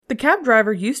The cab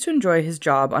driver used to enjoy his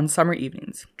job on summer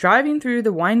evenings. Driving through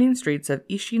the winding streets of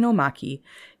Ishinomaki,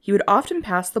 he would often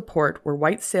pass the port where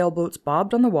white sailboats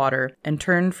bobbed on the water and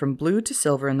turned from blue to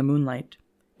silver in the moonlight.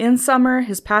 In summer,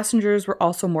 his passengers were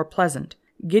also more pleasant,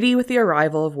 giddy with the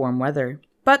arrival of warm weather.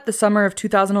 But the summer of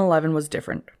 2011 was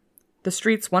different. The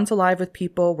streets once alive with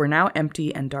people were now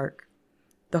empty and dark.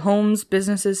 The homes,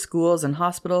 businesses, schools, and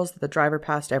hospitals that the driver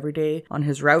passed every day on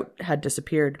his route had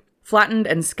disappeared, flattened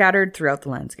and scattered throughout the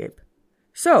landscape.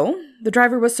 So, the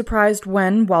driver was surprised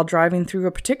when, while driving through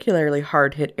a particularly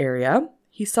hard-hit area,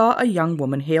 he saw a young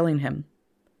woman hailing him.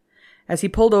 As he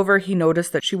pulled over, he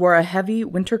noticed that she wore a heavy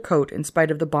winter coat in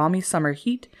spite of the balmy summer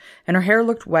heat, and her hair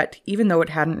looked wet even though it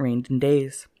hadn't rained in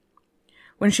days.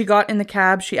 When she got in the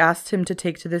cab, she asked him to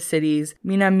take to the city's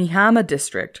Minamihama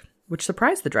district, which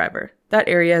surprised the driver. That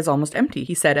area is almost empty,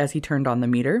 he said as he turned on the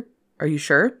meter. Are you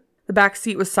sure? The back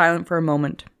seat was silent for a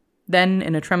moment. Then,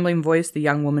 in a trembling voice, the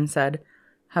young woman said,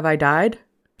 Have I died?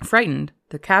 Frightened,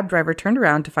 the cab driver turned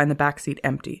around to find the back seat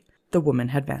empty. The woman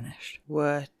had vanished.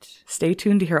 What? Stay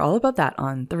tuned to hear all about that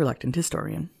on The Reluctant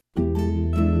Historian.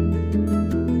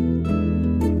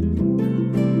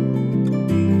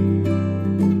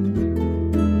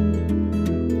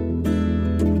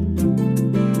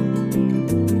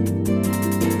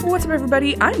 What's up,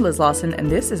 everybody? I'm Liz Lawson, and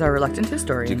this is our Reluctant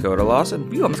Historian. Dakota Lawson.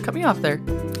 You almost cut me off there.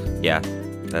 Yeah,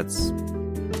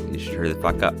 you should hurry the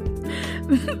fuck up.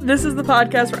 This is the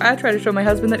podcast where I try to show my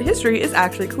husband that history is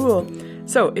actually cool.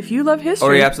 So, if you love history...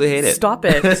 Or you absolutely hate it. Stop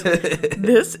it.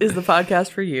 This is the podcast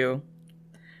for you.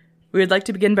 We would like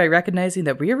to begin by recognizing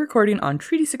that we are recording on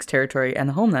Treaty 6 territory and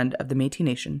the homeland of the Métis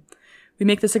Nation. We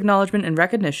make this acknowledgement in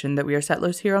recognition that we are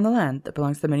settlers here on the land that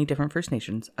belongs to the many different First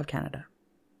Nations of Canada.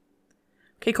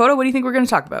 Okay, Koda, what do you think we're going to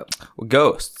talk about? Well,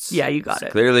 ghosts. Yeah, you got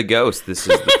it. Clearly ghosts. This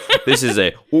is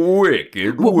a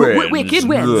Wicked Wednesday. Wicked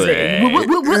Wednesday.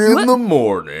 In the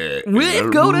morning.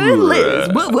 With Koda and Liz.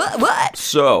 What?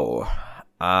 So,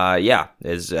 yeah,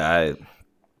 I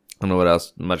don't know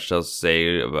much else to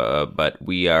say, but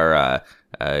we are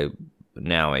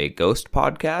now a ghost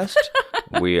podcast.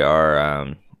 We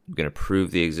are going to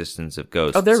prove the existence of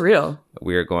ghosts. Oh, they're real.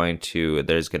 There's going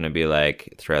to be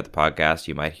like, throughout the podcast,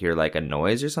 you might hear like a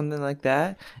noise or something like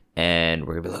that. And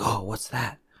we're going to be like, oh, what's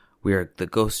that? We are the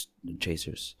ghost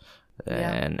chasers.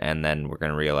 Yeah. And then we're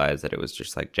going to realize that it was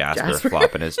just like Jasper.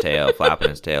 flapping his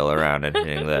tail around and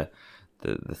hitting the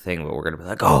thing. But we're going to be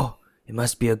like, oh, it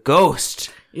must be a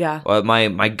ghost. Yeah. Well,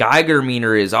 my Geiger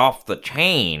meter is off the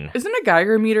chain. Isn't a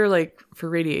Geiger meter like for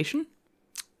radiation?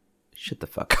 Shut the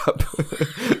fuck up. People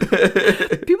are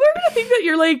going to think that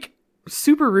you're like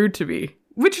super rude to me,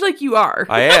 which like you are.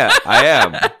 I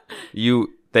am.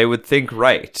 They would think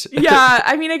right. Yeah,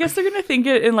 I mean, I guess they're going to think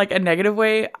it in like a negative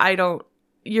way.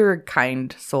 You're a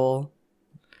kind soul.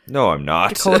 No, I'm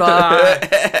not.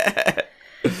 Dakota.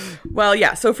 Well,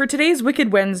 yeah, so for today's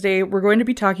Wicked Wednesday, we're going to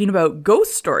be talking about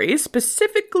ghost stories,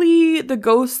 specifically the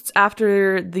ghosts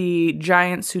after the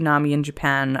giant tsunami in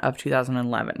Japan of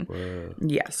 2011. Whoa.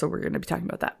 Yeah, so we're going to be talking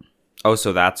about that. Oh,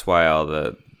 so that's why all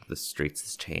the streets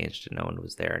has changed and no one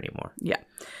was there anymore. Yeah.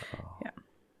 Oh. Yeah.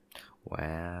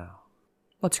 Wow.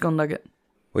 What's your nugget?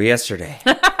 Well, yesterday.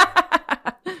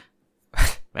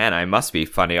 Man, I must be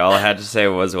funny. All I had to say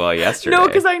was, well, yesterday. No,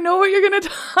 because I know what you're going to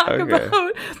talk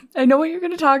about. I know what you're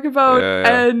going to talk about.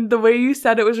 Yeah. And the way you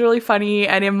said it was really funny.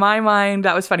 And in my mind,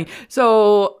 that was funny.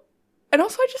 So, and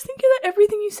also I just think that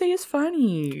everything you say is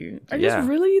funny. I just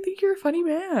really think you're a funny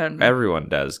man. Everyone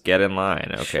does. Get in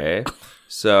line, okay?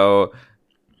 So,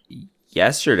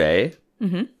 yesterday.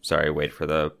 Mm-hmm. Sorry, wait for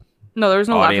the No, there was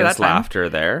no audience laughter laughter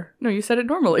there. No, you said it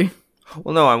normally.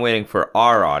 Well, no, I'm waiting for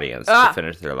our audience to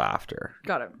finish their laughter.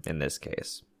 Got it. In this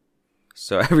case.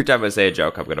 So every time I say a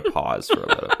joke, I'm going to pause for a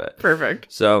little bit. Perfect.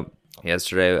 So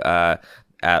yesterday at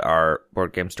our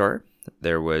board game store,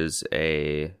 there was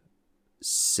a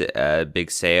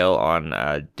big sale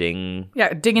on Ding.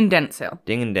 Yeah, Ding and Dent sale.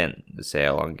 Ding and Dent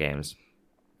sale on games.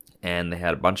 And they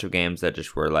had a bunch of games that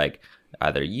just were like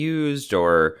either used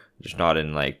or just not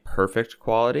in like perfect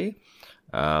quality.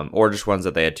 Or just ones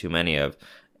that they had too many of.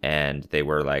 And they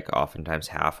were like oftentimes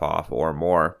half off or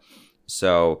more.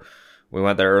 So we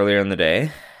went there earlier in the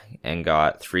day and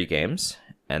got 3 games.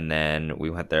 And then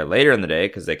we went there later in the day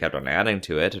because they kept on adding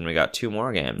to it. And we got 2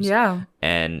 more games. Yeah.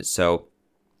 And so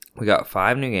we got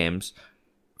 5 new games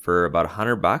for about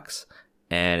 $100.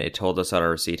 And it told us on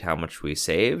our receipt how much we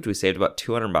saved. We saved about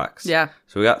 $200. Yeah.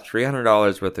 So we got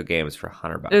 $300 worth of games for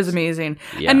 $100. It was amazing.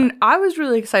 Yeah. And I was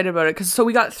really excited about it because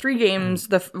we got 3 games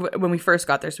when we first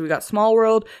got there. So we got Small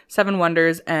World, 7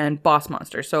 Wonders, and Boss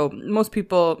Monster. So not most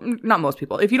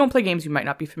people, if you don't play games, you might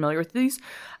not be familiar with these.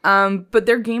 But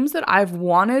they're games that I've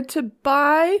wanted to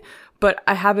buy, but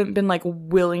I haven't been like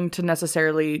willing to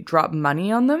necessarily drop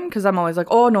money on them because I'm always like,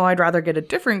 oh no, I'd rather get a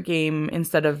different game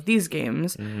instead of these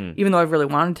games, even though I've really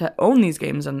wanted to own these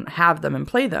games and have them and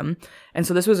play them. And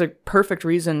so this was a perfect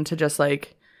reason to just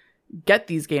like get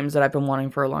these games that I've been wanting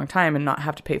for a long time and not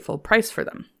have to pay full price for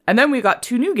them. And then we got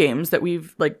 2 new games that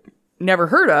we've like never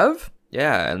heard of.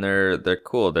 Yeah, and they're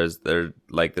cool. They're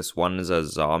like, this one is a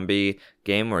zombie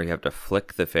game where you have to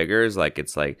flick the figures. Like,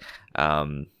 it's like,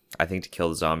 I think to kill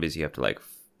the zombies, you have to like,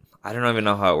 I don't even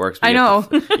know how it works. But I know.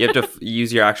 You have to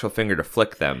use your actual finger to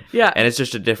flick them. Yeah. And it's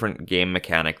just a different game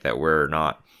mechanic that we're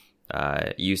not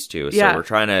used to. So Yeah. we're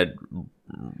trying to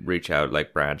reach out,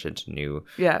 like branch into new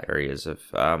areas of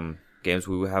games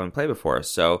we haven't played before.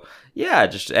 So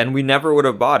yeah, and we never would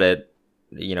have bought it.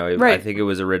 You know, Right. I think it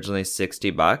was originally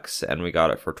 $60 and we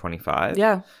got it for $25.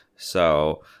 Yeah.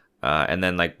 So, and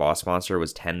then like Boss Monster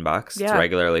was $10. Yeah. It's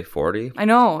regularly $40. I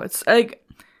know. It's like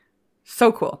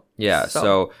so cool. Yeah.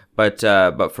 But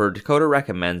for Dakota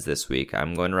Recommends this week,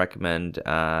 I'm going to recommend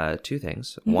 2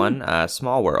 things. One,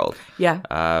 Small World.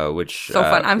 Yeah. Which So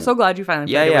fun. I'm so glad you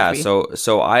finally played it with me.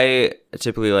 So I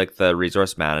typically like the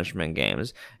resource management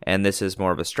games, and this is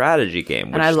more of a strategy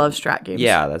game. And I love strat games.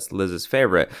 Yeah, that's Liz's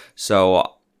favorite.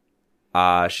 So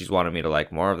she's wanted me to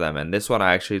like more of them, and this one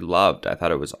I actually loved. I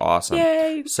thought it was awesome.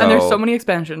 Yay! So, and there's so many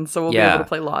expansions, so we'll be able to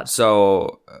play lots.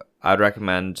 So I'd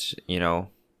recommend,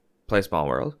 play Small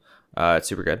World. It's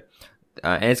super good.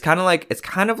 And it's kind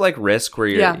of like Risk, where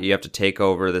you have to take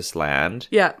over this land.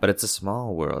 Yeah. But it's a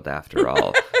small world after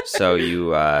all. So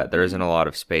there isn't a lot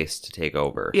of space to take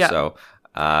over. Yeah. So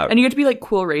and you get to be like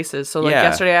cool races. So like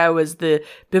yesterday I was the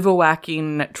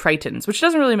bivouacking Tritons, which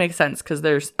doesn't really make sense because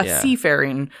there's a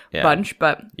seafaring bunch,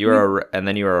 but you were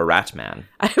a rat man.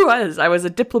 I was a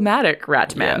diplomatic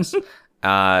rat man.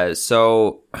 Yes.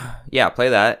 So yeah, play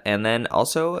that. And then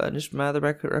also just my other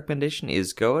recommendation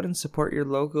is go out and support your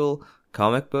local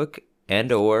comic book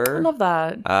and or I love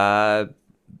that.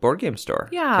 Board game store.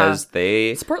 Yeah. Because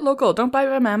they support local. Don't buy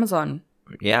them Amazon.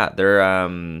 Yeah,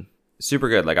 they're super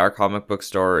good. Like, our comic book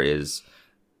store is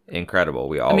incredible.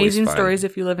 We always amazing find stories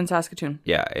if you live in Saskatoon.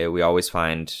 Yeah, we always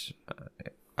find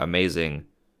amazing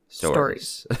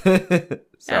stories.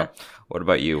 So, what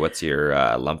about you? What's your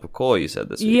lump of coal you said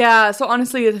this week? Yeah, so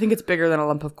honestly, I think it's bigger than a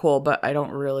lump of coal, but I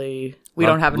don't really... We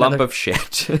don't have another... Lump of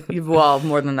shit. Well,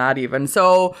 more than that even.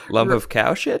 So... Lump of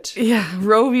cow shit? Yeah,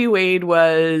 Roe v. Wade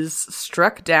was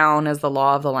struck down as the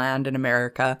law of the land in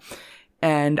America.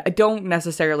 And I don't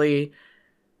necessarily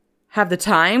have the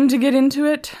time to get into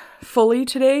it fully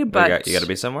today, but... You got to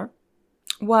be somewhere?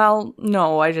 Well,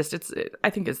 no, I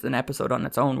think it's an episode on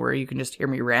its own where you can just hear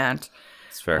me rant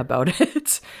about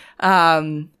it.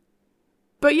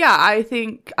 But yeah, I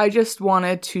think I just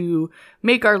wanted to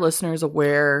make our listeners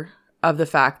aware of the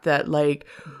fact that, like,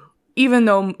 even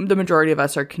though the majority of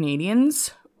us are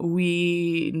Canadians,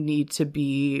 we need to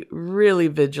be really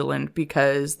vigilant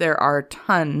because there are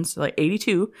tons, like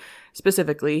 82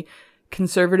 specifically,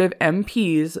 conservative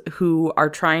MPs who are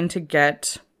trying to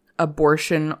get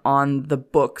abortion on the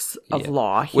books of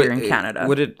law here in Canada.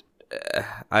 Would it...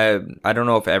 I don't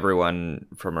know if everyone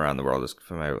from around the world is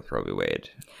familiar with Roe v. Wade.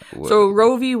 So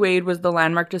Roe v. Wade was the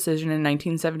landmark decision in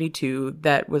 1972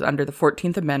 that was under the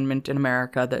 14th Amendment in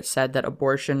America that said that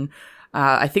abortion,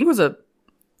 I think, was a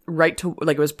right to,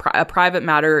 like, it was a private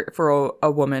matter for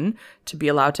a woman to be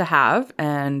allowed to have,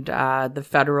 and the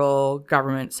federal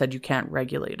government said you can't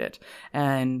regulate it.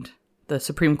 And the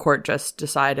Supreme Court just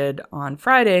decided on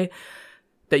Friday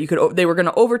that they were going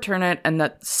to overturn it and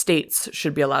that states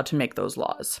should be allowed to make those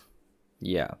laws.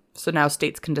 Yeah. So now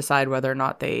states can decide whether or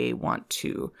not they want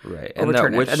to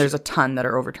overturn it. And there's a ton that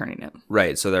are overturning it.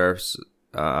 Right. So there's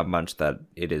a bunch that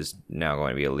it is now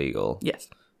going to be illegal. Yes.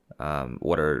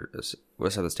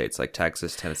 What's other states like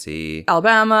Texas, Tennessee?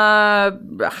 Alabama,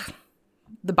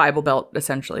 the Bible Belt,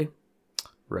 essentially.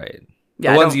 Right.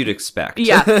 Yeah, the ones you'd expect.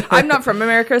 Yeah. I'm not from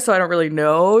America, so I don't really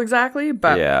know exactly.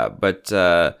 But yeah, but...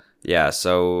 yeah,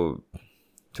 so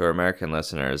to our American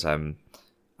listeners, I'm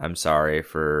sorry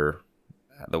for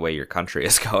the way your country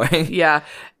is going. Yeah.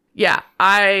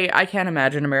 I can't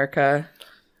imagine America,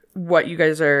 what you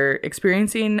guys are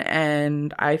experiencing,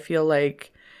 and I feel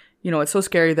like, it's so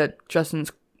scary that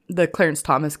the Clarence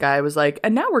Thomas guy was like,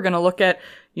 and now we're going to look at,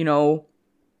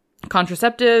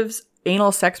 contraceptives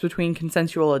anal sex between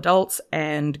consensual adults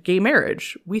and gay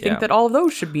marriage. We think that all of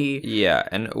those should be. Yeah.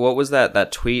 And what was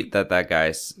that tweet that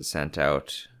guy sent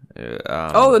out?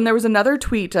 And there was another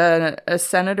tweet, a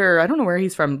senator, I don't know where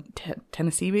he's from,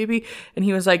 Tennessee maybe, and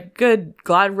he was like, good,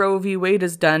 glad Roe v. Wade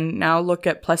is done. Now look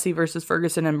at Plessy versus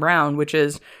Ferguson and Brown, which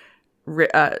is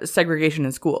segregation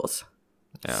in schools.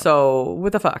 Yeah. So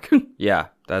what the fuck? Yeah,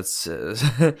 that's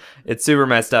it's super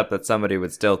messed up that somebody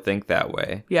would still think that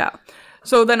way. Yeah.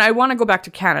 So then I want to go back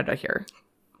to Canada here.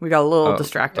 We got a little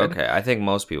distracted. Okay, I think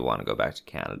most people want to go back to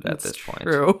Canada at this point.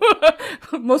 True.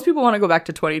 Most people want to go back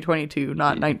to 2022,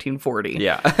 not 1940.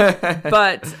 Yeah.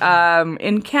 But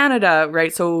in Canada,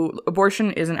 right, so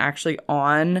abortion isn't actually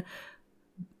on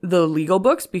the legal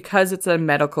books because it's a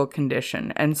medical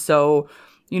condition. And so,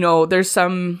 there's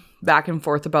some back and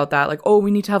forth about that, like, oh,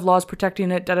 we need to have laws protecting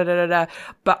it, da-da-da-da-da.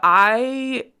 But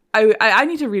I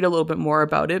need to read a little bit more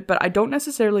about it, but I don't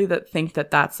necessarily think that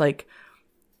that's, like,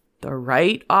 the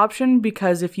right option,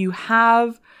 because if you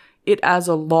have it as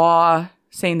a law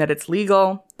saying that it's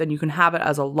legal, then you can have it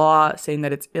as a law saying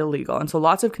that it's illegal. And so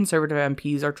lots of conservative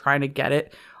MPs are trying to get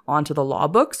it onto the law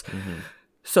books. Mm-hmm.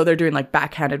 So they're doing like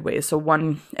backhanded ways. So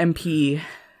one MP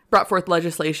brought forth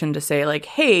legislation to say like,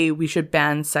 hey, we should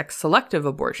ban sex selective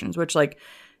abortions, which on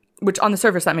the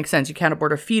surface that makes sense. You can't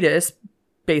abort a fetus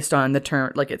based on the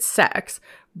term, like its sex,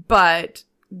 but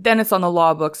then it's on the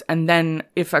law books. And then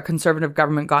if a conservative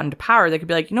government got into power, they could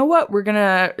be like, you know what,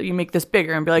 you make this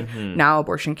bigger and be like, now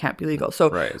abortion can't be legal. So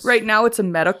right now it's a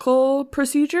medical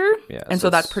procedure. Yeah, and so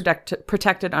that's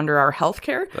protected under our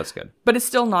healthcare. That's good. But it's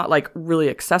still not like really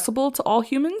accessible to all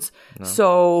humans. No.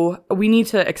 So we need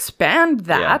to expand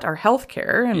that, our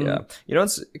healthcare. And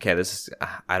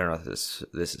I don't know if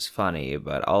this is funny,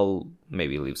 but I'll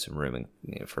maybe leave some room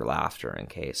for laughter in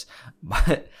case.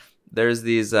 But there's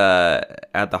these at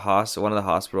one of the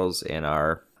hospitals in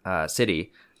our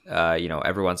city.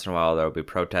 Every once in a while there will be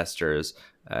protesters,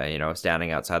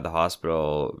 standing outside the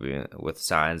hospital with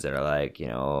signs that are like,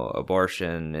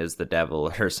 abortion is the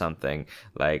devil or something.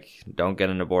 Like, don't get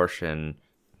an abortion,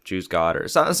 choose God, or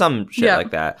some shit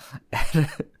like that. And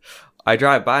I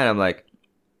drive by and I'm like,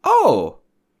 oh.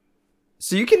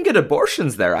 So you can get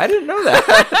abortions there. I didn't know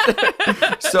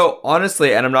that. So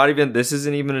honestly, and this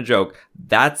isn't even a joke,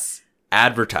 that's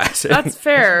advertising. That's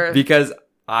fair. Because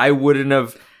I wouldn't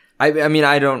have, I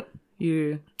don't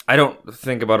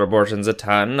think about abortions a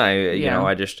ton.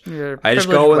 I just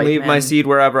go and leave my seed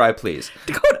wherever I please.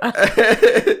 Dakota.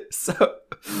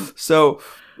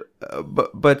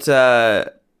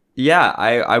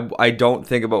 I don't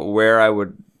think about where I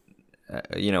would,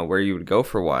 where you would go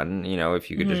for one, if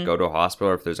you could just go to a hospital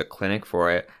or if there's a clinic for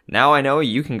it. Now I know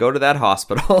you can go to that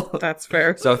hospital. That's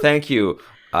fair. So thank you,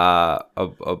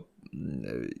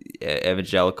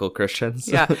 evangelical Christians.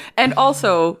 Yeah. And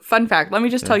also, fun fact, let me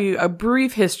just tell you a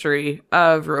brief history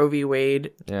of Roe v.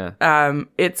 Wade. Yeah.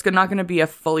 It's not going to be a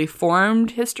fully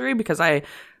formed history because I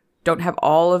don't have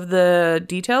all of the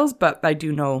details, but I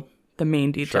do know the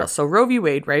main details. Sure. So Roe v.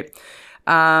 Wade, right?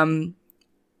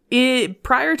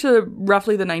 Prior to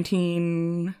roughly the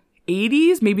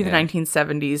 1980s, maybe the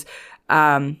 1970s,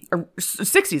 or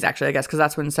 60s actually, I guess, because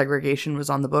that's when segregation was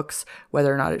on the books,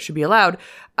 whether or not it should be allowed.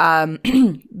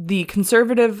 The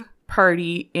Conservative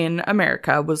Party in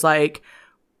America was like,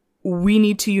 we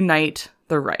need to unite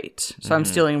the right. So I'm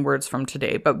stealing words from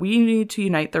today, but we need to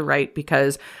unite the right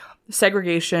because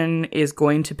segregation is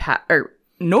going to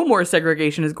no more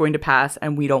segregation is going to pass,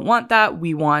 and we don't want that.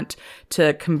 We want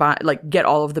to combine, like, get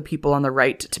all of the people on the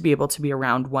right to be able to be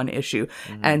around one issue.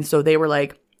 And so they were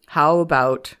like, how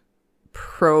about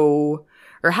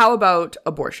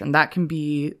abortion? That can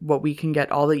be what we can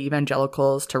get all the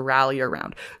evangelicals to rally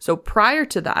around. So prior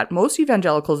to that, most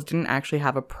evangelicals didn't actually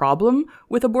have a problem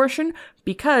with abortion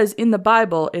because in the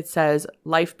Bible, it says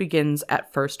life begins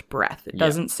at first breath. It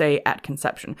doesn't say at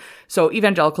conception. So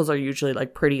evangelicals are usually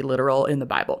like pretty literal in the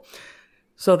Bible.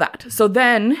 So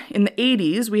then in the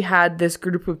 80s, we had this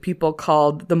group of people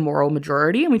called the Moral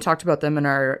Majority, and we talked about them in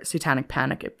our Satanic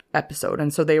Panic episode.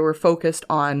 And so they were focused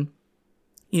on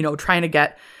trying to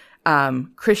get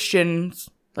Christian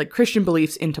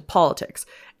beliefs into politics.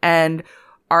 And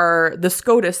the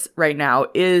SCOTUS right now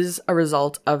is a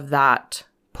result of that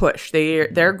push.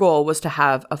 Their goal was to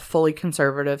have a fully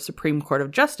conservative Supreme Court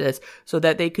of Justice so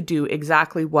that they could do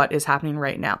exactly what is happening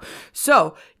right now.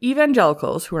 So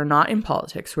evangelicals who are not in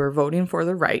politics, who are voting for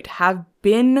the right, have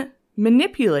been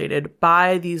manipulated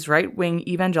by these right-wing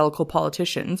evangelical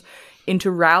politicians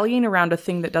into rallying around a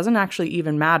thing that doesn't actually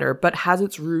even matter, but has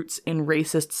its roots in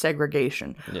racist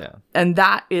segregation. Yeah. And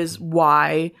that is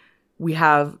why we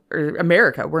have,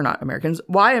 we're not Americans,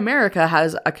 why America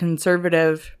has a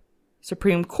conservative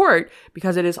Supreme Court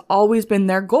because it has always been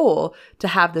their goal to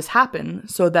have this happen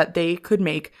so that they could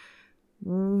make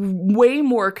way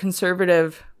more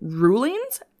conservative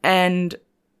rulings and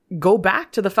go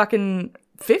back to the fucking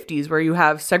 50s where you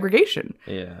have segregation.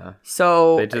 Yeah.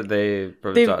 So they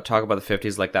talk about the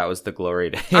 50s like that was the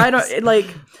glory days. I don't like.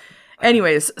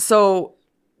 Anyways, so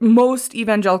most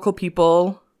evangelical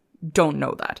people don't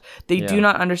know that. They do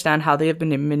not understand how they have been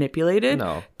manipulated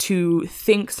to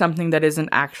think something that isn't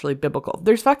actually biblical.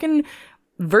 There's fucking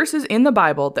verses in the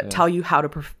Bible that tell you how to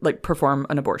perform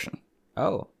an abortion.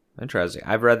 Oh, interesting.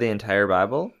 I've read the entire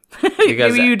Bible.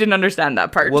 Because maybe you didn't understand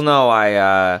that part. Well, no,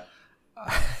 I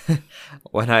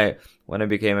when I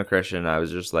became a Christian, I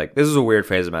was just like, this is a weird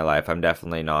phase of my life. I'm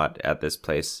definitely not at this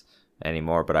place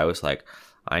anymore, but I was like,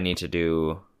 I need to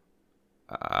do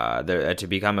to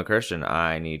become a Christian,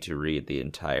 I need to read the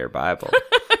entire Bible.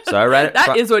 So I read it.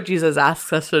 That is what Jesus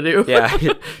asks us to do.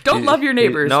 Yeah. Don't love your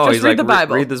neighbors. Just he's read like, the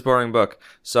Bible. Read this boring book.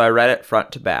 So I read it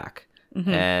front to back.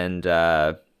 And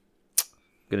I'm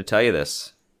going to tell you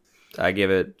this. I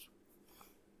give it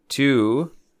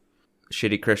 2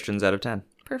 shitty Christians out of 10.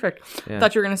 Perfect. Yeah. I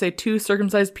thought you were going to say 2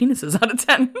 circumcised penises out of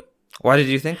 10. Why did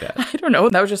you think that? I don't know.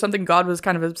 That was just something God was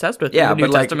kind of obsessed with in the New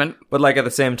Testament. But like at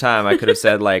the same time, I could have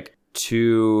said like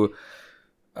 2,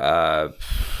 I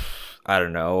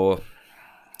don't know,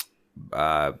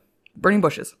 burning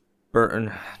bushes.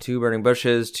 2 burning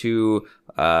bushes, 2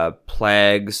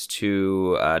 plagues,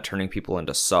 2 turning people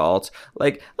into salt.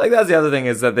 Like that's the other thing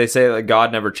is that they say that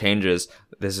God never changes.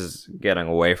 This is getting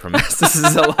away from us. This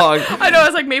is a long. I know. I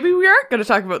was like, maybe we aren't going to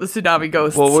talk about the tsunami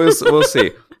ghosts. Well, we'll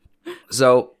see.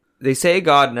 So they say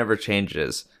God never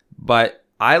changes, but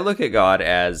I look at God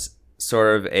as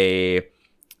sort of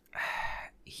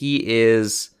he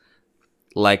is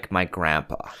like my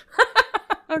grandpa,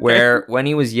 okay. Where when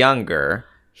he was younger,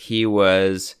 he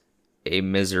was a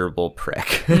miserable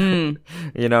prick, you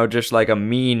know, just like a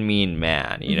mean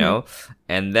man, you know,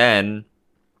 and then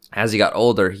as he got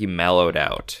older, he mellowed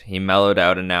out,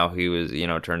 and now he was, you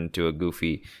know, turned into a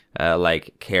goofy,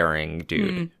 like caring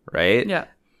dude, right? Yeah.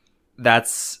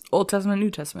 That's Old Testament, New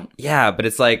Testament. Yeah, but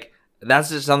it's like, that's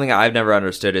just something I've never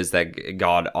understood is that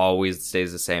God always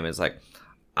stays the same. It's like,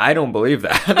 I don't believe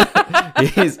that.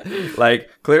 He's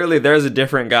like, clearly there's a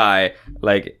different guy,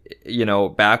 like, you know,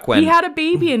 back when he had a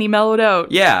baby and he mellowed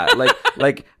out. Yeah,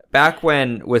 like back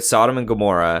when with Sodom and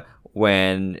Gomorrah,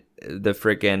 when the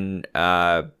freaking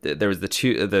there was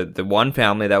the one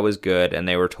family that was good and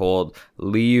they were told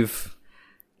leave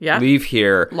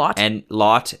here. Lot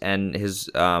and his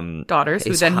daughters,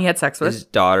 who then he had sex with. His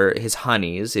daughter, his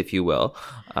honeys, if you will.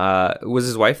 Was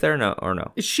his wife there?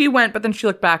 No. She went, but then she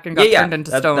looked back and got turned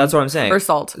into stone. That's what I'm saying. Or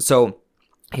salt. So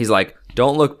he's like,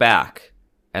 don't look back.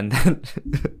 And then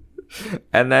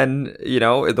and then, you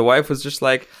know, the wife was just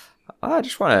like, oh, I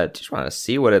just want to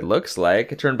see what it looks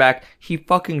like. I turned back. He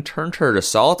fucking turned her to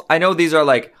salt. I know these are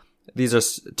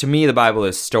to me, the Bible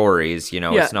is stories, you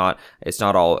know, it's not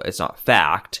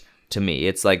fact to me.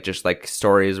 It's like just like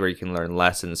stories where you can learn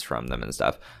lessons from them and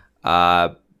stuff.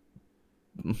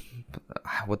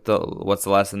 What's the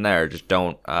lesson there? Just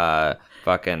don't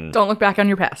look back on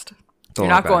your past. You're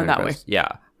not going that way.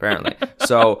 Yeah, apparently.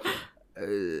 So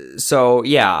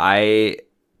yeah,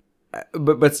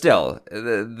 but still,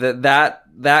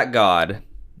 that God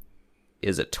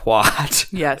is a twat.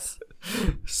 Yes.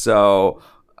 So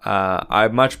I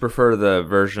much prefer the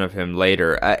version of him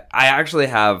later. I actually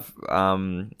have,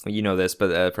 you know this,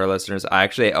 but for our listeners, I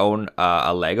actually own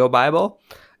a Lego Bible.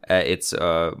 It's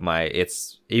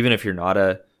even if you're not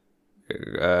a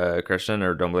Christian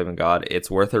or don't believe in God, it's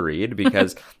worth a read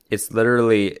because it's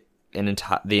literally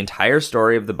the entire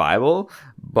story of the Bible,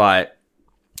 but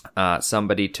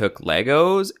somebody took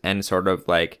Legos and sort of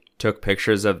like took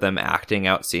pictures of them acting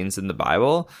out scenes in the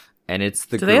Bible, and it's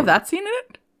the. Do they have that scene in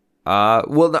it?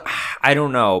 Well, I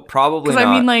don't know. Probably not. Because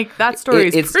I mean, like that story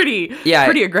is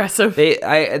pretty aggressive.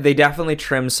 They definitely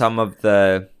trim some of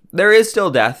the. There is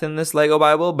still death in this Lego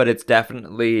Bible, but it's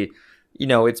definitely, you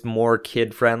know, it's more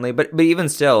kid friendly. But even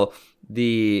still,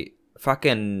 the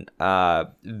fucking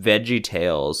Veggie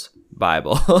Tales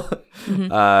Bible,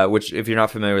 which if you're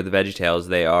not familiar with the Veggie Tales,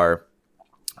 they are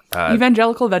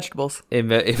evangelical vegetables.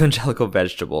 Evangelical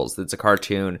vegetables. It's a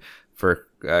cartoon for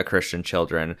Christian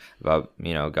children about,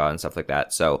 you know, God and stuff like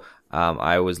that. So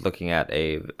I was looking at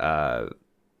a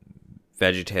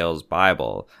VeggieTales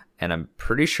Bible, and I'm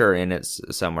pretty sure in it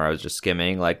somewhere, I was just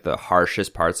skimming like the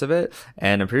harshest parts of it,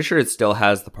 and I'm pretty sure it still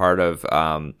has the part of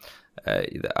a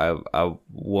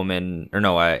woman, or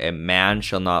no, a man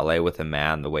shall not lay with a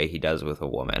man the way he does with a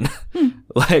woman.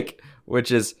 Like,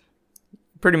 which is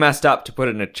pretty messed up to put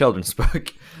it in a children's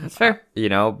book. That's fair.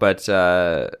 But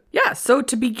yeah, so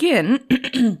to begin,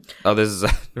 this is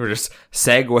we're just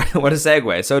segue. What a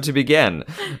segue. So to begin,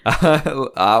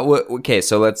 okay,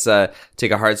 so let's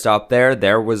take a hard stop there.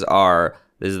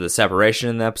 This is the separation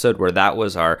in the episode where that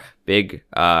was our big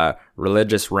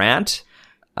religious rant.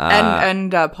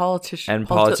 Politician,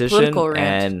 political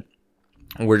rant.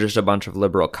 And we're just a bunch of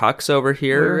liberal cucks over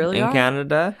here in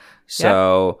Canada.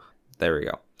 So there we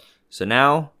go. So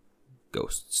now,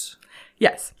 ghosts.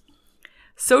 Yes.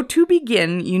 So to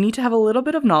begin, you need to have a little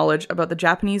bit of knowledge about the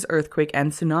Japanese earthquake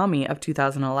and tsunami of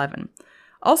 2011.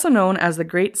 Also known as the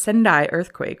Great Sendai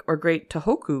Earthquake or Great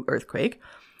Tohoku Earthquake,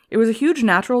 it was a huge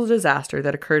natural disaster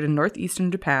that occurred in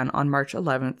northeastern Japan on March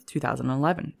 11th,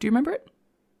 2011. Do you remember it?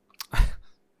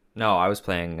 No, I was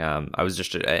playing, I was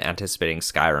just anticipating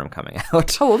Skyrim coming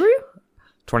out. How old were you?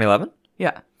 2011?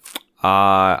 Yeah.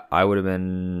 I would have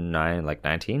been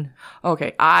 19.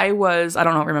 Okay. I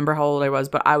don't remember how old I was,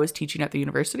 but I was teaching at the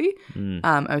university.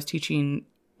 I was teaching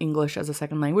English as a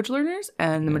second language learners,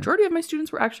 and the majority of my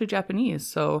students were actually Japanese.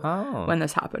 So when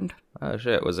this happened. Oh,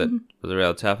 shit. Was it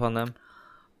real tough on them?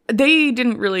 They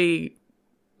didn't really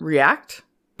react,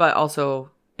 but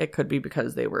also it could be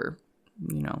because they were,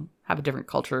 have a different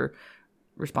culture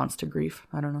response to grief.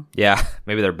 I don't know. Yeah,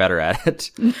 maybe they're better at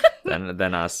it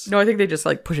than us. No, I think they just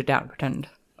push it down, pretend.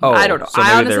 Oh, I don't know. So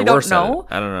I honestly don't know.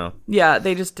 I don't know. Yeah,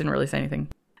 they just didn't really say anything.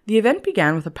 The event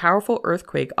began with a powerful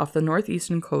earthquake off the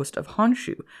northeastern coast of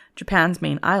Honshu, Japan's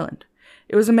main island.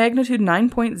 It was a magnitude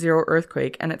 9.0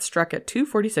 earthquake, and it struck at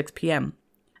 2:46 p.m.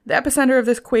 The epicenter of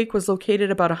this quake was located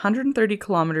about 130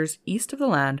 kilometers east of the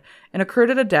land and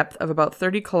occurred at a depth of about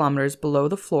 30 kilometers below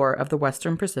the floor of the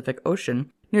western Pacific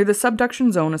Ocean, near the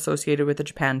subduction zone associated with the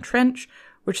Japan Trench,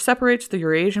 which separates the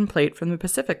Eurasian plate from the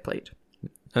Pacific plate.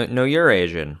 No,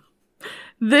 Eurasian.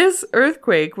 This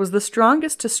earthquake was the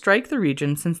strongest to strike the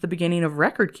region since the beginning of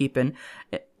record keeping.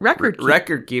 Fuck.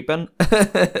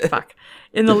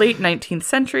 In the late 19th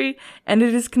century, and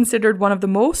it is considered one of the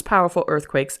most powerful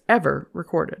earthquakes ever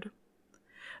recorded.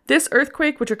 This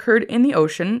earthquake, which occurred in the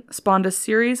ocean, spawned a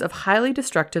series of highly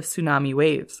destructive tsunami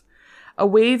waves. A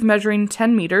wave measuring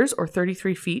 10 meters or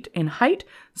 33 feet in height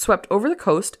swept over the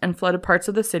coast and flooded parts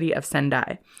of the city of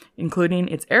Sendai, including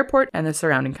its airport and the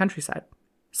surrounding countryside.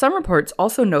 Some reports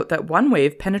also note that one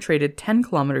wave penetrated 10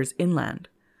 kilometers inland.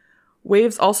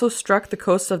 Waves also struck the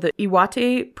coasts of the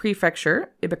Iwate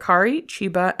Prefecture, Ibukari,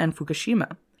 Chiba, and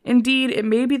Fukushima. Indeed, it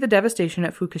may be the devastation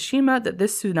at Fukushima that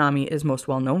this tsunami is most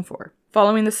well known for.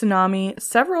 Following the tsunami,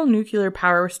 several nuclear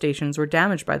power stations were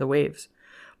damaged by the waves,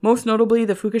 most notably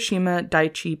the Fukushima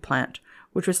Daiichi plant,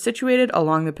 which was situated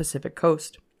along the Pacific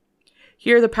coast.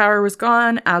 Here the power was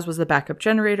gone, as was the backup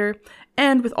generator,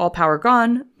 and with all power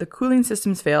gone, the cooling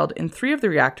systems failed in 3 of the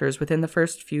reactors within the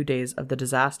first few days of the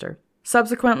disaster.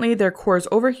 Subsequently, their cores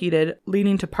overheated,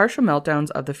 leading to partial meltdowns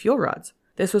of the fuel rods.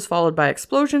 This was followed by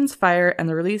explosions, fire, and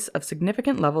the release of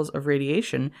significant levels of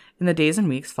radiation in the days and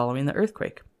weeks following the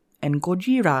earthquake. And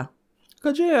Gojira.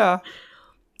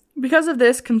 Because of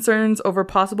this, concerns over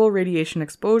possible radiation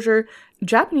exposure,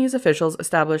 Japanese officials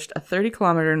established a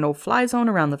 30-kilometer no-fly zone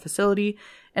around the facility,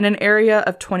 and an area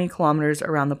of 20 kilometers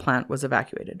around the plant was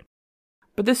evacuated.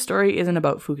 But this story isn't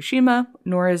about Fukushima,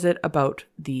 nor is it about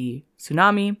the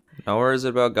tsunami. Nor is it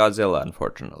about Godzilla,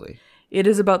 unfortunately. It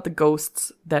is about the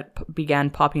ghosts that began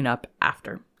popping up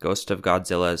after. Ghost of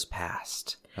Godzilla's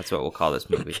past. That's what we'll call this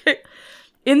movie. Okay.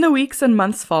 In the weeks and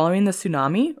months following the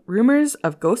tsunami, rumors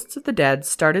of ghosts of the dead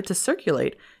started to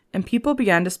circulate, and people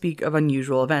began to speak of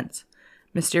unusual events.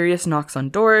 Mysterious knocks on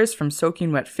doors from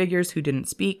soaking wet figures who didn't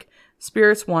speak,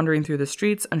 spirits wandering through the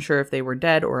streets unsure if they were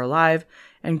dead or alive,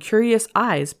 and curious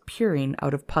eyes peering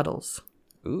out of puddles.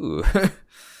 Ooh.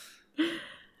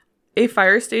 A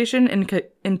fire station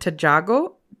in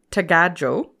Tagajo.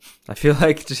 I feel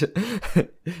like you're going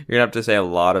to have to say a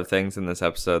lot of things in this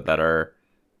episode that are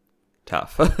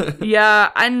tough.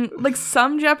 Yeah, and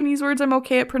some Japanese words I'm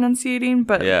okay at pronunciating,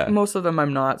 but most of them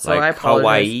I'm not, so I apologize.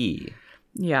 Hawaii.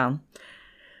 Yeah.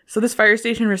 So this fire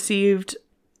station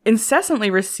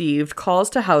incessantly received calls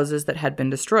to houses that had been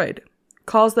destroyed.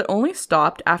 Calls that only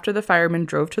stopped after the firemen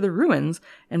drove to the ruins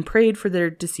and prayed for their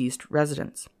deceased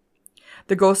residents.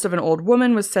 The ghost of an old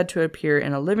woman was said to appear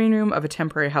in a living room of a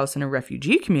temporary house in a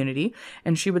refugee community,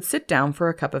 and she would sit down for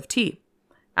a cup of tea.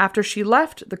 After she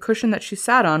left, the cushion that she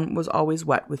sat on was always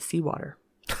wet with seawater.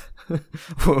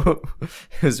 It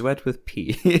was wet with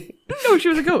pee. No, she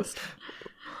was a ghost.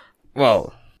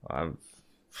 Well,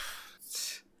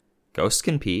 Ghosts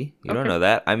can pee. You don't Okay. know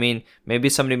that. I mean, maybe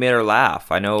somebody made her laugh.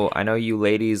 I know you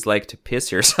ladies like to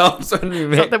piss yourselves when we It's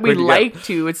make. not that we when you get- like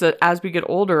to. It's that as we get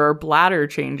older, our bladder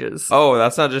changes. Oh,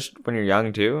 that's not just when you're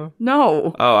young too.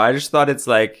 No. Oh, I just thought it's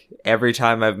like every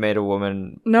time I've made a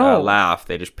woman No. laugh,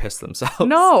 they just piss themselves.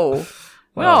 No.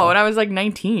 Oh. No, when I was like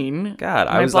 19. God,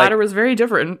 I my was bladder like, was very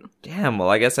different. damn. Well,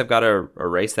 I guess I've got to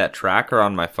erase that tracker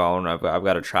on my phone. I've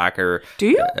got a tracker. Do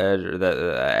you?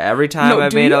 Every time No,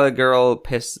 I've do made you? a girl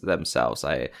piss themselves,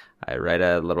 I write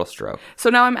a little stroke. So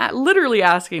now I'm literally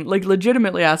asking, like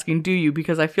legitimately asking, do you?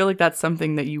 Because I feel like that's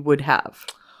something that you would have.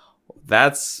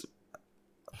 That's.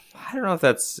 I don't know if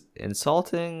that's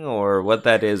insulting or what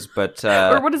that is, but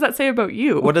Or what does that say about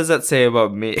you? what does that say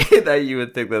about me that you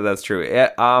would think that that's true?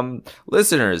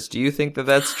 Listeners, do you think that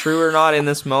that's true or not in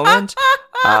this moment?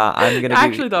 I'm going to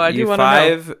Actually, though, I do you wanna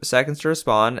know. 5 seconds to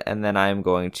respond, and then I'm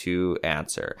going to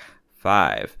answer.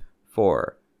 5,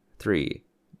 4, 3,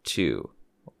 2,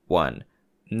 1.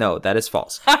 No, that is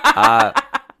false. but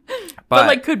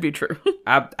like could be true.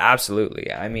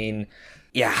 Absolutely. I mean,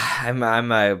 yeah, I'm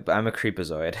a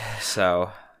creepazoid,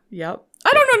 so. Yep.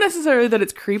 I don't know necessarily that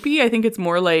it's creepy. I think it's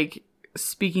more like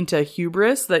speaking to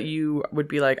hubris that you would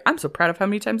be like, I'm so proud of how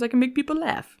many times I can make people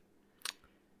laugh.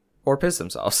 Or piss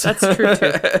themselves. That's true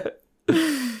too.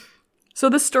 So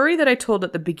the story that I told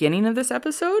at the beginning of this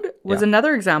episode was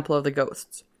another example of the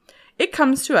ghosts. It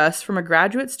comes to us from a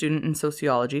graduate student in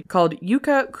sociology called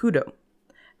Yuka Kudo.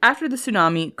 After the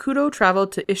tsunami, Kudo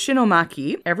traveled to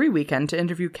Ishinomaki every weekend to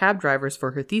interview cab drivers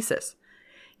for her thesis.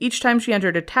 Each time she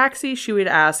entered a taxi, she would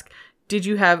ask, "Did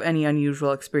you have any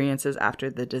unusual experiences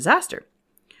after the disaster?"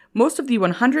 Most of the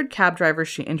 100 cab drivers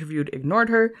she interviewed ignored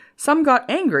her, some got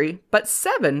angry, but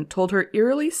 7 told her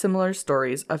eerily similar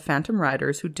stories of phantom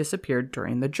riders who disappeared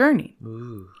during the journey.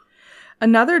 Ooh.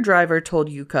 Another driver told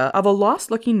Yuka of a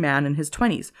lost-looking man in his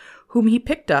 20s, whom he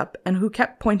picked up and who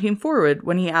kept pointing forward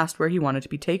when he asked where he wanted to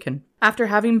be taken. After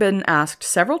having been asked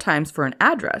several times for an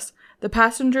address, the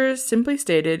passengers simply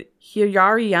stated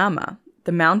Hirayama,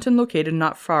 the mountain located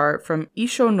not far from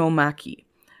Ishinomaki.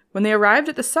 When they arrived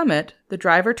at the summit, the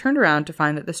driver turned around to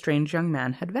find that the strange young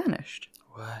man had vanished.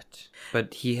 What?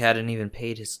 But he hadn't even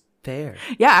paid his fare.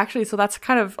 Yeah, actually, so that's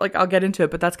kind of like, I'll get into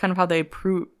it, but that's kind of how they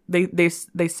prove, they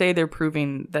say they're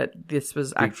proving that this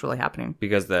was actually happening.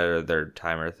 Because their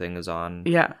timer thing is on.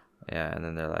 Yeah. Yeah, and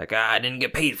then they're like, I didn't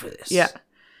get paid for this. Yeah.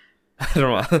 I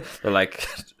don't know. They're like,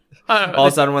 all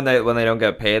of a sudden when they don't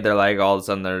get paid, they're like, all of a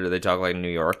sudden they talk like New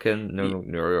Yorkians.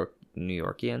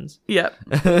 Yeah.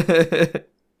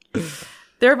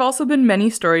 There have also been many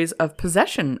stories of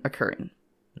possession occurring.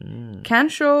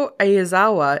 Kansho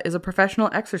Aizawa is a professional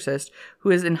exorcist who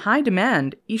is in high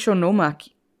demand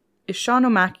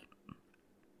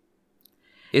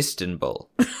Istanbul.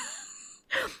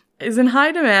 is in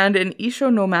high demand in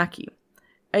Ishinomaki.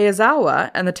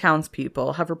 Aizawa and the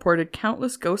townspeople have reported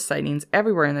countless ghost sightings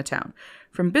everywhere in the town,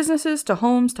 from businesses to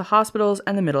homes to hospitals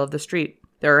and the middle of the street.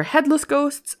 There are headless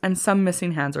ghosts and some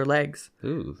missing hands or legs.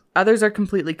 Ooh. Others are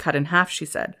completely cut in half, she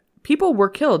said. People were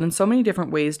killed in so many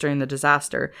different ways during the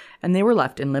disaster, and they were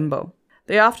left in limbo.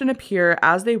 They often appear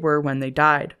as they were when they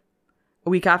died. A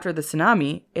week after the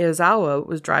tsunami, Aizawa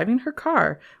was driving her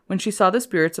car when she saw the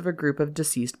spirits of a group of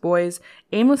deceased boys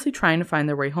aimlessly trying to find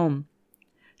their way home.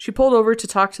 She pulled over to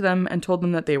talk to them and told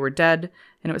them that they were dead,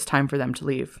 and it was time for them to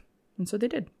leave. And so they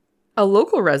did. A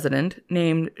local resident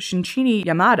named Shinchini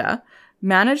Yamada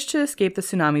managed to escape the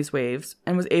tsunami's waves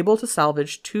and was able to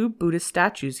salvage 2 Buddhist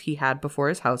statues he had before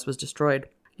his house was destroyed.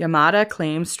 Yamada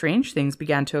claims strange things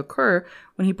began to occur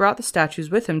when he brought the statues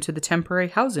with him to the temporary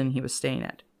housing he was staying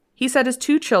at. He said his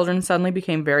 2 children suddenly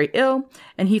became very ill,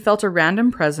 and he felt a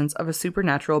random presence of a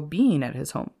supernatural being at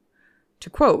his home. To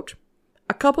quote,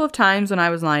 "A couple of times when I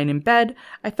was lying in bed,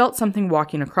 I felt something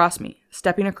walking across me,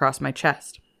 stepping across my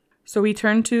chest." So he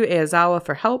turned to Aizawa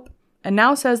for help, and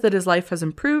now says that his life has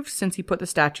improved since he put the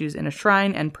statues in a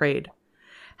shrine and prayed.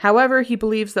 However, he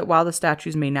believes that while the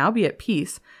statues may now be at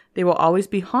peace, they will always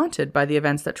be haunted by the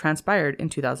events that transpired in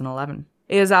 2011.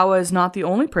 Aizawa is not the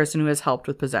only person who has helped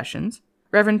with possessions.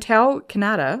 Reverend Tao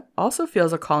Kanata also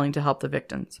feels a calling to help the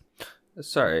victims.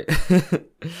 Sorry.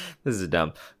 This is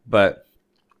dumb. But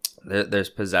there's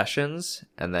possessions,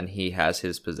 and then he has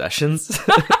his possessions.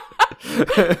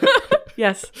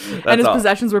 Yes. And his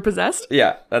possessions were possessed?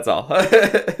 Yeah, that's all.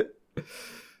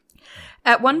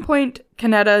 At one point,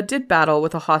 Kaneda did battle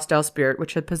with a hostile spirit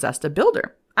which had possessed a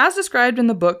builder. As described in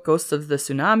the book Ghosts of the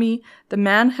Tsunami, the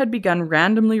man had begun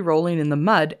randomly rolling in the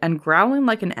mud and growling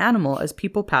like an animal as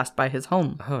people passed by his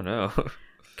home. Oh no.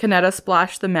 Kaneda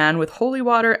splashed the man with holy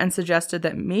water and suggested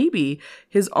that maybe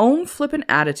his own flippant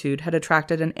attitude had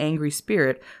attracted an angry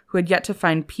spirit who had yet to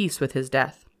find peace with his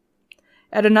death.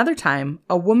 At another time,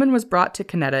 a woman was brought to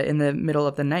Kaneda in the middle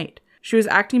of the night. She was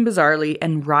acting bizarrely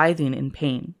and writhing in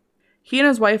pain. He and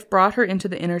his wife brought her into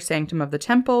the inner sanctum of the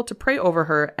temple to pray over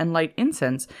her and light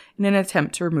incense in an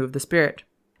attempt to remove the spirit.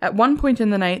 At one point in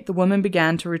the night, the woman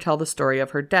began to retell the story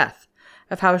of her death,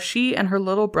 of how she and her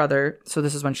little brother, so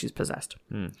this is when she's possessed,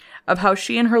 of how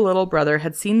she and her little brother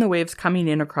had seen the waves coming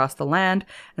in across the land,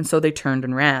 and so they turned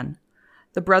and ran.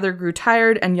 The brother grew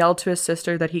tired and yelled to his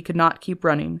sister that he could not keep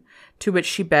running, to which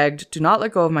she begged, "Do not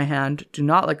let go of my hand, do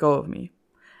not let go of me."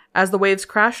 As the waves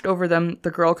crashed over them,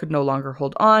 the girl could no longer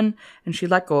hold on, and she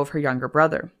let go of her younger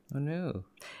brother. Oh no.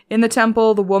 In the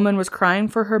temple, the woman was crying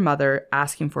for her mother,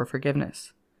 asking for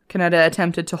forgiveness. Kaneda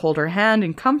attempted to hold her hand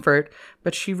in comfort,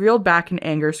 but she reeled back in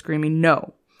anger, screaming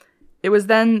no. It was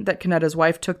then that Kaneda's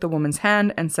wife took the woman's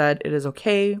hand and said, "It is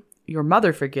okay, your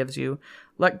mother forgives you,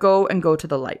 let go and go to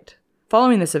the light."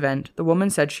 Following this event, the woman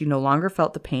said she no longer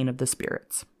felt the pain of the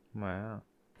spirits. Wow.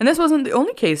 And this wasn't the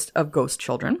only case of ghost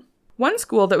children. One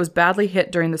school that was badly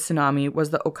hit during the tsunami was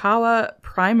the Okawa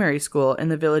Primary School in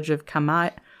the village of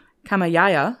Kamaya,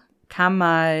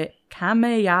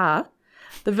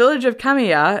 the village of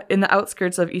Kamiya in the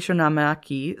outskirts of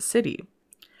Ishinomaki City.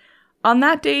 On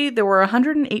that day, there were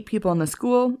 108 people in the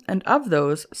school, and of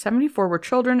those, 74 were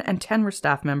children and 10 were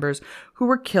staff members who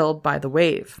were killed by the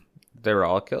wave. They were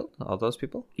all killed? All those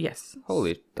people? Yes.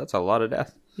 Holy, that's a lot of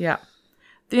death. Yeah.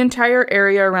 The entire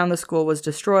area around the school was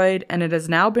destroyed, and it has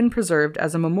now been preserved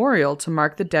as a memorial to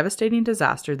mark the devastating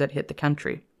disaster that hit the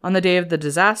country. On the day of the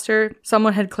disaster,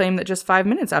 someone had claimed that just 5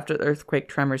 minutes after the earthquake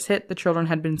tremors hit, the children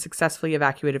had been successfully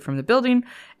evacuated from the building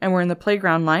and were in the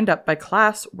playground lined up by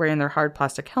class wearing their hard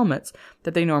plastic helmets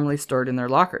that they normally stored in their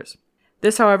lockers.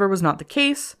 This, however, was not the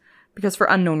case, because for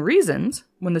unknown reasons,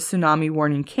 when the tsunami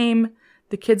warning came,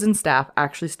 the kids and staff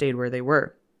actually stayed where they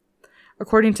were.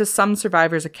 According to some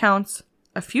survivors' accounts,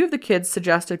 a few of the kids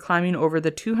suggested climbing over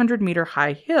the 200-meter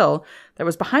high hill that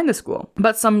was behind the school,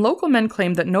 but some local men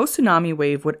claimed that no tsunami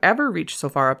wave would ever reach so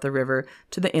far up the river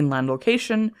to the inland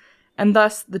location, and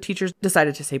thus the teachers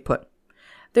decided to stay put.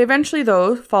 They eventually,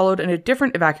 though, followed a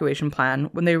different evacuation plan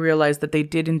when they realized that they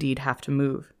did indeed have to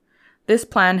move. This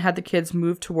plan had the kids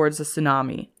move towards the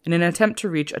tsunami in an attempt to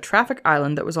reach a traffic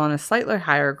island that was on a slightly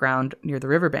higher ground near the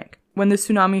riverbank. When the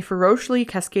tsunami ferociously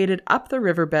cascaded up the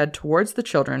riverbed towards the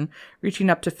children, reaching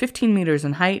up to 15 meters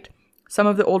in height, some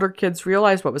of the older kids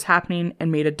realized what was happening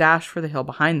and made a dash for the hill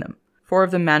behind them. 4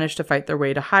 of them managed to fight their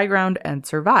way to high ground and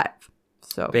survive.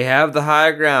 So they have the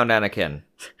high ground, Anakin.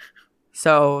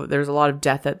 So there's a lot of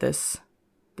death at this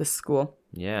school.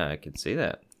 Yeah, I can see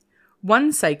that.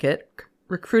 One psychic,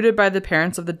 recruited by the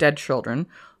parents of the dead children,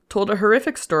 told a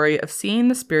horrific story of seeing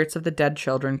the spirits of the dead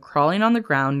children crawling on the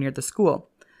ground near the school.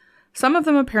 Some of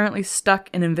them apparently stuck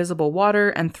in invisible water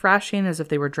and thrashing as if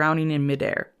they were drowning in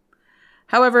midair.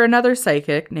 However, another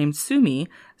psychic, named Sumi,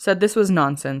 said this was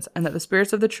nonsense and that the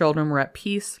spirits of the children were at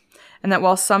peace, and that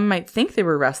while some might think they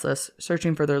were restless,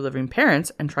 searching for their living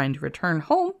parents and trying to return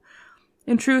home,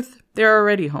 in truth, they are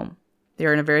already home. They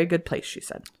are in a very good place, she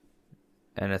said.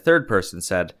 And a third person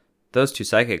said, "Those 2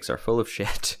 psychics are full of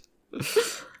shit."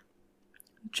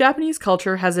 Japanese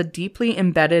culture has a deeply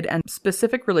embedded and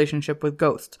specific relationship with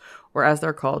ghosts, or as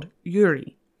they're called,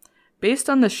 yuri. Based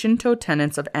on the Shinto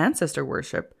tenets of ancestor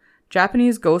worship,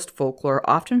 Japanese ghost folklore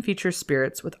often features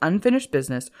spirits with unfinished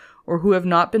business or who have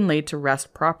not been laid to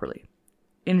rest properly.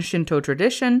 In Shinto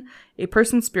tradition, a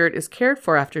person's spirit is cared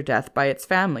for after death by its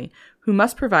family, who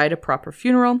must provide a proper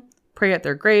funeral, pray at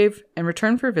their grave, and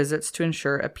return for visits to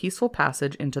ensure a peaceful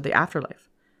passage into the afterlife.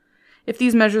 If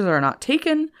these measures are not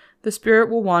taken, the spirit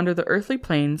will wander the earthly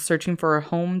plane searching for a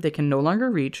home they can no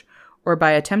longer reach or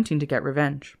by attempting to get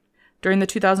revenge. During the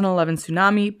 2011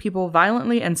 tsunami, people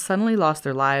violently and suddenly lost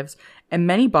their lives, and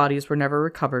many bodies were never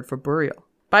recovered for burial.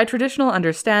 By traditional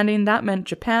understanding, that meant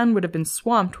Japan would have been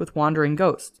swamped with wandering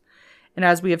ghosts. And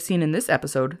as we have seen in this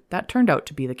episode, that turned out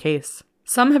to be the case.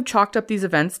 Some have chalked up these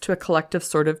events to a collective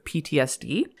sort of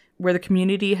PTSD, where the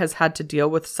community has had to deal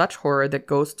with such horror that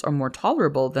ghosts are more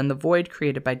tolerable than the void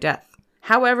created by death.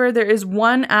 However, there is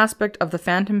one aspect of the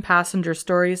phantom passenger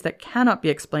stories that cannot be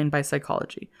explained by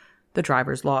psychology: the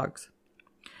driver's logs.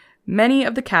 Many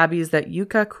of the cabbies that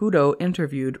Yuka Kudo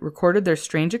interviewed recorded their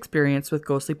strange experience with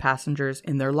ghostly passengers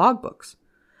in their logbooks.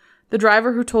 The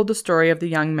driver who told the story of the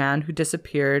young man who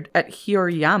disappeared at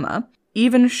Hioriyama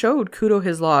even showed Kudo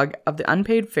his log of the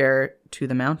unpaid fare to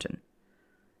the mountain.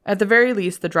 At the very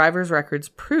least, the driver's records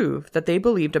prove that they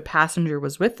believed a passenger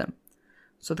was with them.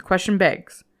 So the question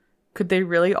begs, Could they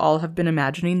really all have been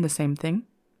imagining the same thing?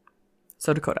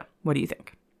 So Dakota, what do you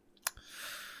think?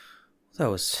 That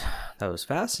was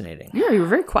fascinating. Yeah, you were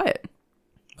very quiet.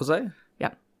 Was I?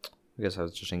 Yeah. I guess I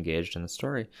was just engaged in the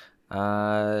story.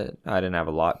 I didn't have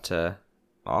a lot to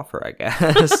offer, I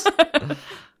guess.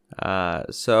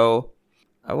 So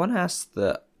I want to ask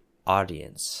the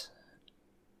audience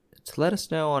to let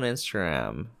us know on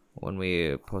Instagram when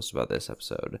we post about this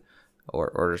episode,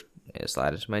 or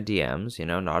slide into my DMs,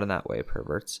 not in that way,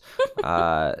 perverts.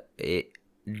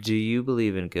 Do you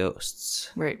believe in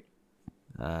ghosts? Right.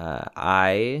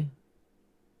 I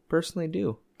personally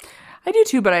do. I do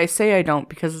too, but I say I don't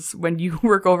because when you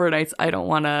work overnights, I don't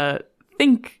want to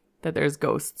think that there's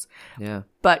ghosts. Yeah.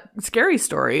 But scary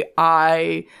story,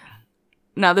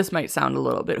 now this might sound a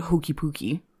little bit hooky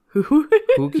pooky.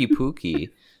 Hooky pooky.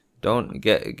 Don't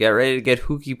get ready to get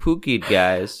hooky pookied,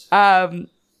 guys.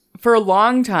 For a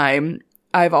long time,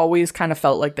 I've always kind of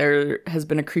felt like there has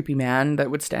been a creepy man that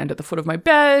would stand at the foot of my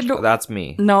bed. That's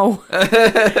me. No.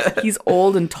 He's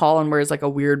old and tall and wears like a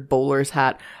weird bowler's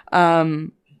hat.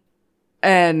 And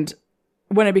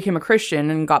when I became a Christian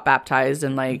and got baptized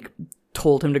and like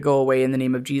told him to go away in the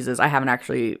name of Jesus, I haven't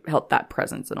actually felt that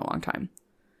presence in a long time.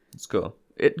 It's cool.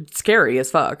 It's scary as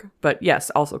fuck, but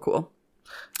yes, also cool.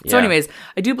 Yeah. So anyways,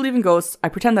 I do believe in ghosts. I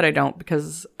pretend that I don't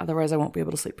because otherwise I won't be able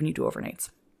to sleep when you do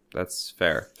overnights. That's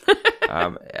fair.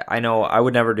 I know I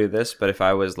would never do this, but if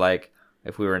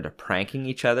we were into pranking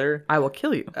each other, I will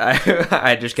kill you.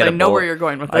 I just get I know where you're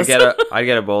going with this. I'd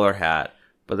get a bowler hat,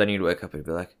 but then you'd wake up and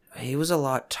be like, he was a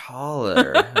lot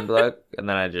taller. And then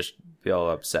I just feel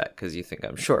upset because you think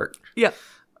I'm short. Yeah.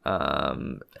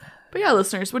 But yeah,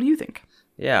 listeners, what do you think?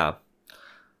 Yeah.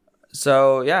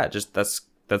 So yeah, just that's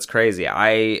crazy.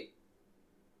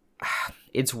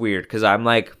 It's weird because I'm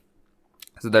like,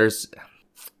 so there's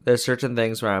certain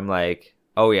things where I'm like,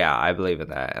 oh yeah, I believe in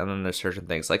that, and then there's certain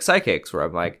things like psychics where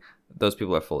I'm like, those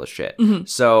people are full of shit. Mm-hmm.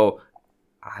 So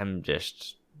I'm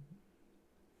just,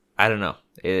 I don't know.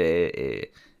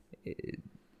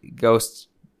 Ghosts,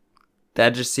 that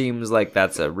just seems like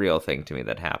that's a real thing to me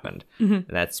that happened. Mm-hmm. And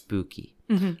that's spooky.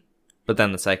 Mm-hmm. But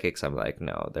then the psychics, I'm like,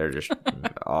 no, they're just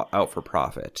out for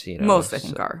profit. Most I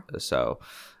think are. So,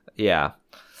 yeah.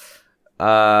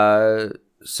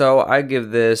 So I give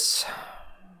this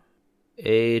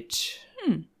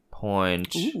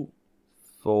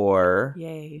 8.4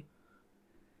 Yay.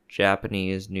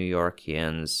 Japanese New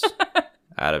Yorkians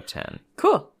out of 10.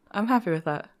 Cool. I'm happy with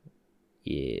that.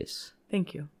 Yes.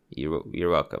 Thank you.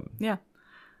 You're welcome. Yeah.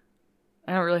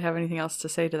 I don't really have anything else to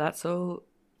say to that, so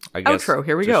I guess outro,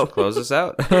 here we go. Close us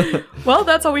out. Well,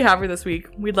 that's all we have for this week.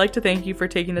 We'd like to thank you for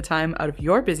taking the time out of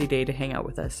your busy day to hang out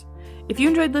with us. If you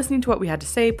enjoyed listening to what we had to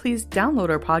say, please download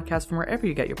our podcast from wherever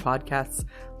you get your podcasts,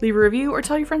 leave a review, or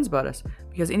tell your friends about us,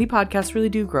 because indie podcasts really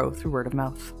do grow through word of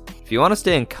mouth. If you want to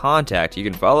stay in contact, you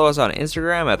can follow us on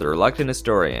Instagram at The Reluctant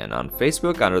Historian, on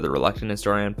Facebook under The Reluctant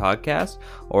Historian Podcast,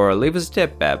 or leave us a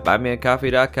tip at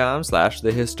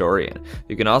buymeacoffee.com/thehistorian.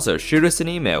 You can also shoot us an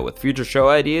email with future show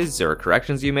ideas or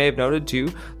corrections you may have noted to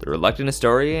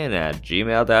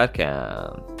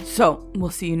thereluctanthistorian@gmail.com. So, we'll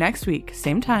see you next week,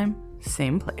 same time,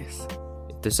 same place.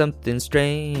 If there's something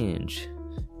strange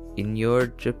in your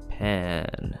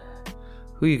Japan,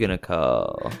 who you gonna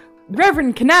call?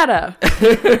 Reverend Kanata!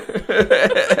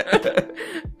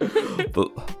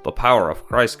 The power of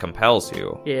Christ compels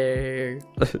you. Yeah.